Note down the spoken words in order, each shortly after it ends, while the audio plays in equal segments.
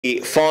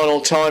The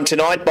final time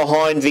tonight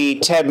behind the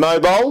Tab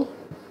Mobile.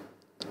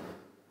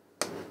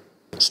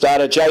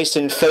 Starter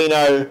Jason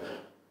Fino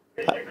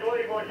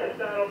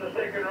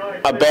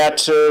about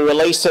to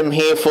release him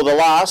here for the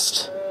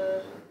last.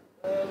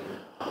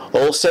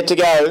 All set to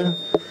go.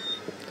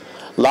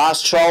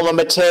 Last trial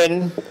number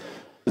 10.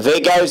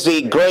 There goes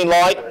the green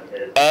light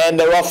and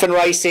they're off and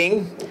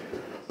racing.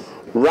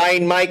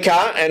 Rainmaker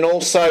and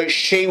also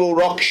She Will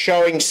Rock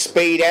showing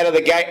speed out of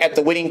the gate at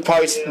the winning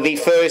post the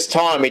first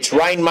time. It's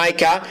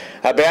Rainmaker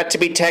about to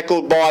be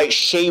tackled by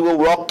She Will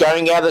Rock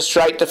going out of the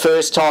straight the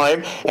first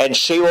time, and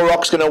She Will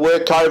Rock's going to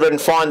work over and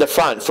find the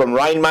front from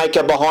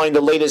Rainmaker behind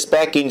the leaders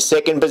back in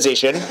second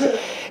position.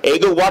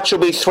 Eagle Watch will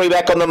be three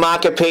back on the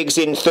marker pegs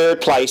in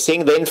third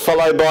placing, then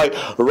followed by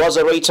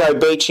Rosarito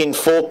Beach in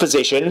fourth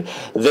position.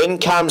 Then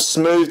comes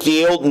Smooth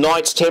Deal,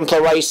 Knights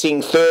Templar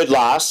Racing third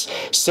last.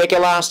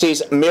 Second last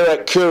is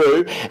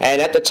Mirakuru,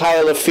 and at the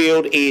tail of the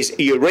field is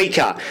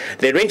Eureka.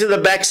 They're into the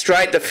back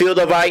straight, the field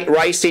of 8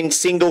 race in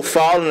single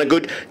file and a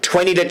good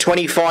 20 to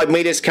 25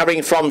 metres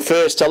covering from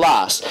first to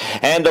last.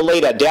 And the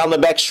leader down the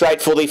back straight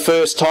for the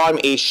first time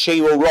is She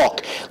Will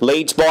Rock.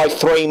 Leads by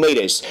 3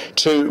 metres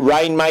to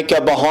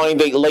Rainmaker behind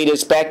the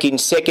leaders back in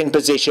second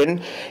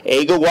position.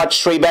 Eagle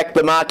Watch 3 back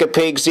the marker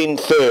pegs in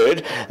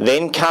third.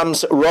 Then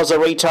comes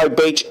Rosarito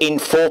Beach in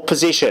fourth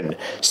position.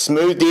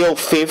 Smooth Deal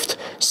fifth.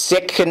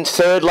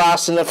 Third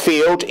last in the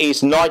field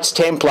is Knights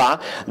Templar.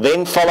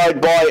 Then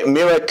followed by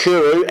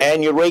Mirakuru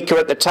and Eureka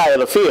at the tail of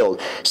the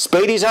field.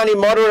 Speed is only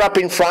moderate up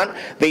in front.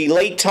 The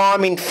lead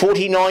time in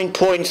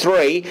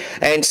 49.3,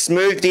 and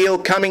Smooth Deal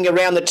coming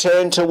around the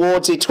turn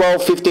towards the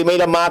 1250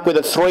 metre mark with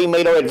a 3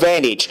 metre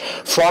advantage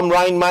from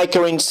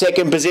Rainmaker in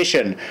second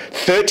position.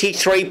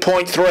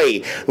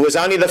 33.3 was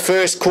only the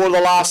first quarter of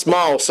the last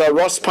mile, so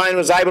Ross Payne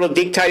was able to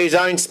dictate his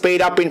own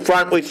speed up in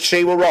front with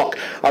She Will Rock.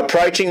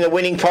 Approaching the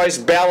winning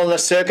post, Bell on the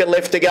circuit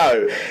left to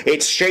go.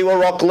 It's She Will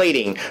Rock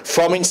leading.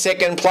 From in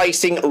second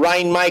placing,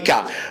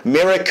 Rainmaker.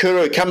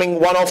 Mirakuru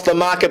coming one off the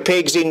marker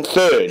pegs in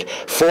third.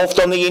 Fourth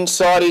on the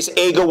inside is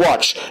Eagle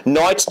Watch.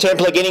 Knights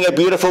Templar getting a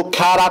beautiful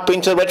cut up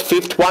into it,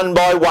 fifth one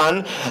by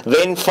one.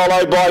 Then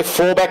followed by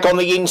 4 back on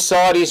the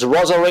inside is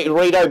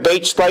Rosarito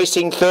Beach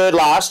racing third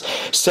last.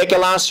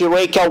 Second last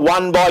Eureka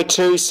 1 by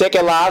 2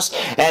 second last,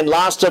 and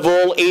last of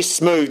all is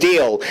Smooth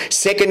Deal.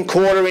 Second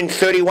quarter in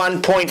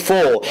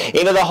 31.4.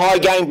 Into the high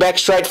game back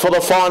straight for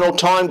the final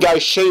time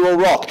goes She Will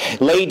Rock.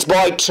 Leads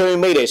by 2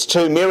 metres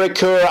to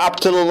Mirakura up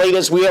to the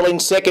leader's wheel in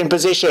second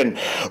position.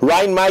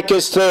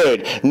 Rainmaker's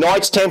third.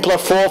 Knights Templar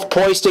fourth,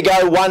 poised to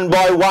go 1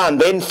 by 1.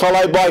 Then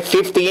followed by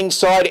 50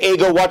 inside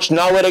Eagle Watch,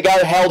 nowhere to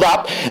go, held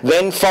up.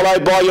 Then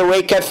followed by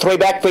Eureka 3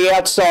 back the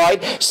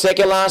outside.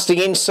 Second last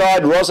the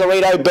inside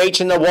Rosarito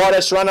Beach, and the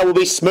widest runner will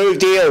be Smooth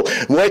Deal,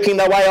 working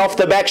the way off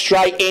the back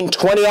straight in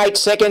 28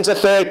 seconds a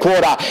third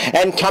quarter.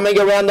 And coming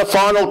around the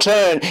final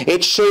turn,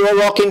 it's She Will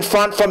Rock in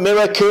front from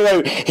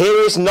Mirakuru.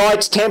 Here is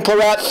Knights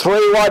Templar out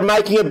 3 wide,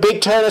 making a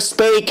big turn of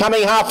speed.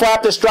 Coming halfway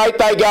up the straight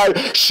they go.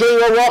 She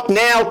Will Rock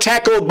now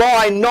tackled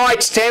by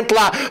Knights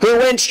Templar, who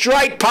went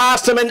straight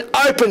past him and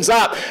opens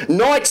up.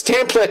 Knights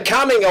Templar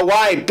coming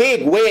away.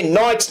 Big win.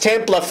 Knights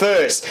Templar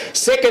first.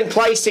 Second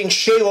placing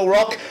She Will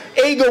Rock.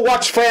 Eagle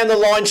Watch found the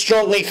line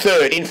strongly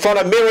third, in front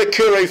of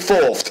Mirakuru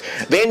fourth.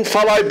 Then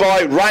followed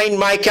by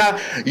Rainmaker,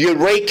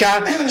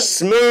 Eureka,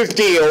 Smooth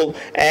Deal,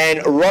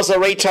 and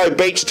Rosarito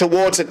Beach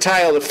towards the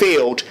tail of the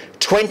field.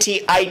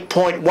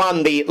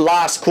 28.1 the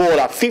last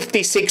quarter,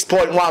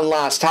 56.1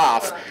 last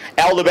half.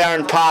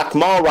 Aldebaran Park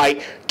mile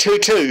rate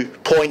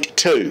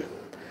 22.2.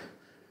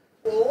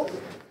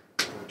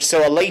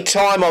 So a lead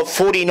time of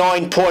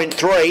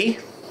 49.3,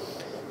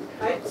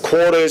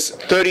 quarters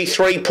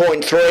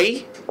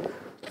 33.3,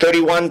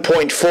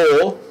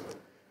 31.4,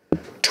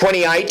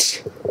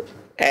 28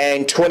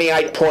 and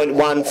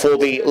 28.1 for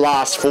the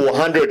last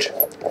 400.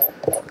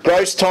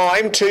 Gross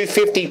time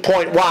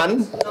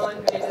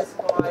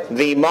 250.1,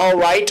 the mile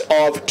rate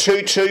of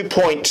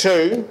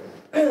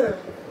 22.2,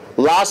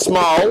 last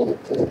mile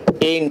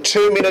in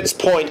 2 minutes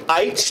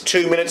 0.8,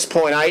 2 minutes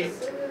 0.8,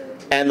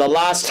 and the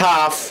last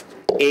half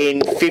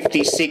in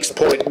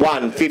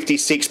 56.1,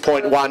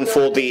 56.1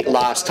 for the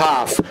last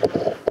half.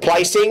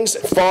 Placings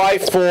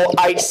 5, 4,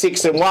 8,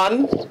 6 and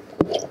 1.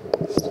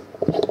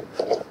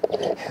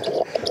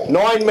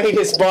 9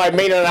 metres by a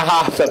metre and a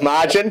half the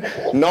margin.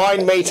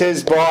 9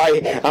 metres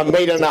by a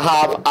metre and a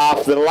half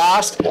after the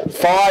last.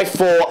 5,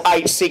 4,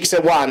 8, 6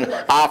 and 1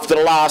 after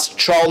the last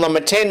trial number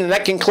 10. And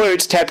that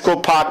concludes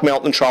Tabcorp Park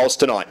Melton trials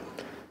tonight.